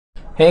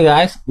Hey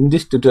guys, in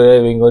this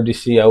tutorial we're going to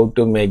see how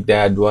to make the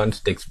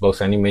advanced text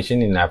box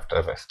animation in After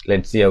Effects.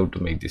 Let's see how to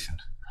make this.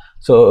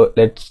 So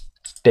let's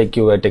take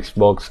your text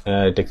box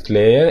text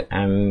layer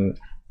and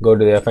go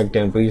to the effect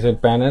and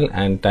preset panel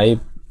and type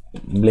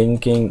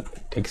blinking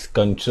text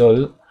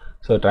console.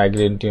 So drag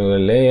it into your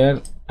layer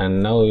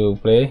and now you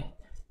play.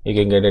 You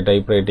can get a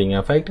typewriting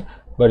effect,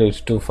 but it's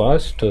too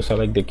fast. To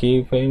select the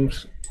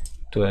keyframes,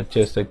 to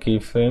adjust the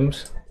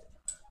keyframes,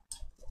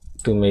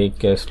 to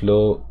make a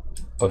slow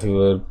of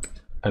your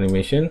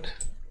animation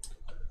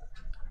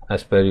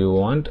as per you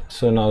want.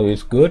 So now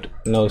it's good.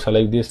 Now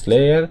select this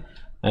layer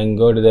and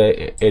go to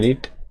the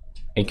edit.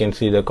 You can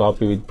see the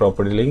copy with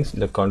property links.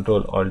 The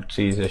Control Alt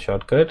C is a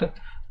shortcut.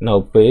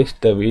 Now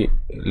paste the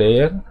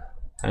layer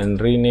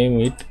and rename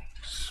it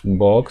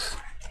box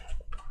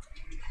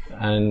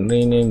and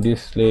rename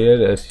this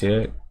layer as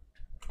a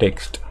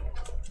text.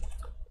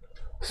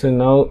 So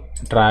now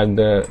drag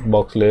the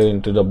box layer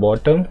into the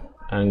bottom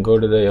and go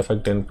to the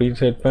effect and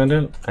preset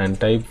panel and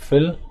type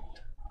fill.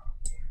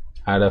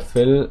 Add a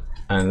fill,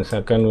 and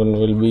second one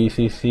will be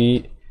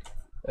CC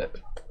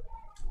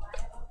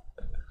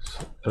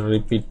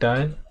repeat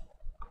tile,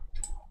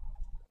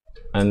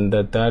 and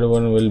the third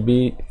one will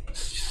be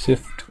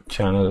shift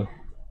channel.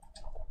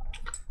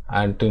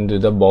 Add into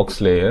the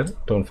box layer,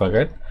 don't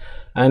forget.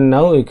 And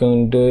now you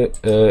can do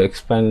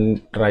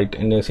expand right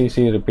in the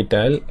CC repeat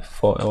tile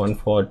for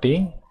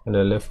 140.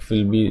 The left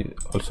will be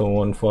also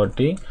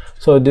 140.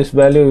 So this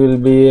value will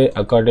be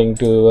according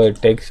to your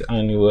text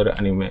and your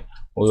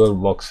your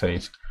box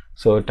size.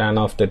 So turn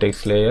off the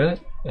text layer,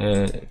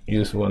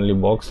 use only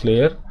box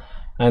layer.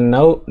 And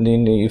now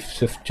in the if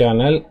shift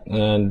channel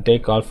and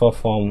take alpha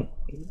from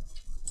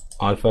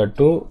alpha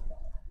to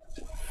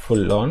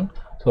full on.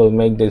 So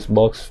make this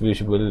box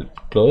visible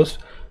closed.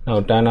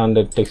 Now turn on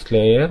the text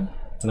layer.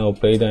 Now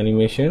play the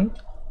animation.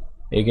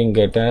 You can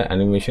get an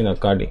animation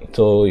according,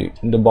 so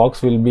the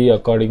box will be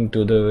according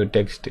to the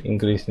text,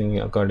 increasing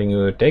according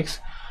to the text.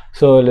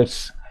 So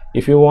let's,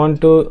 if you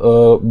want to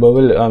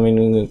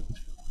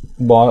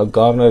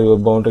corner your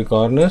boundary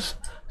corners,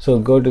 so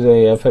go to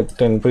the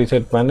effect and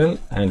preset panel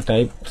and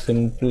type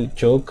simple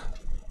choke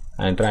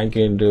and drag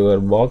it into your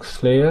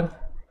box layer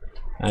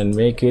and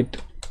make it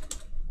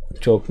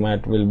choke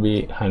mat will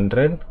be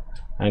 100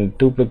 and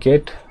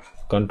duplicate,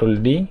 Control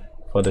D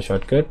for the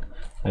shortcut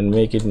and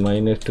make it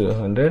minus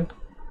 200.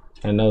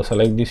 And now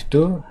select these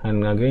two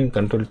and again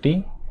Control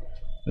T.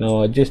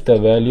 Now adjust the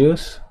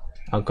values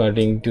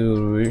according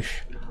to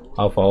wish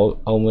of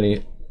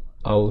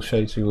how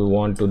size you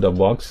want to the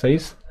box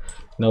size.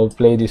 Now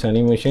play this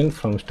animation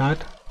from start,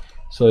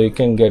 so you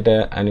can get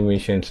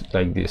animations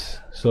like this.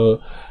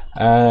 So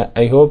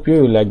I hope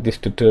you like this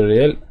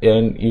tutorial,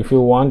 and if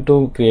you want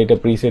to create a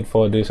preset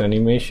for this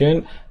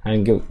animation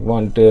and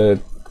want a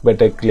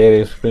better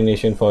clear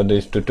explanation for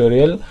this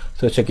tutorial,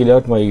 so check it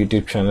out my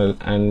YouTube channel,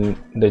 and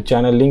the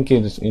channel link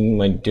is in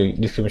my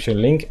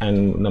description link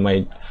and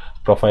my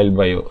profile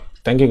bio.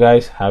 Thank you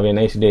guys, have a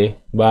nice day,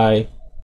 bye.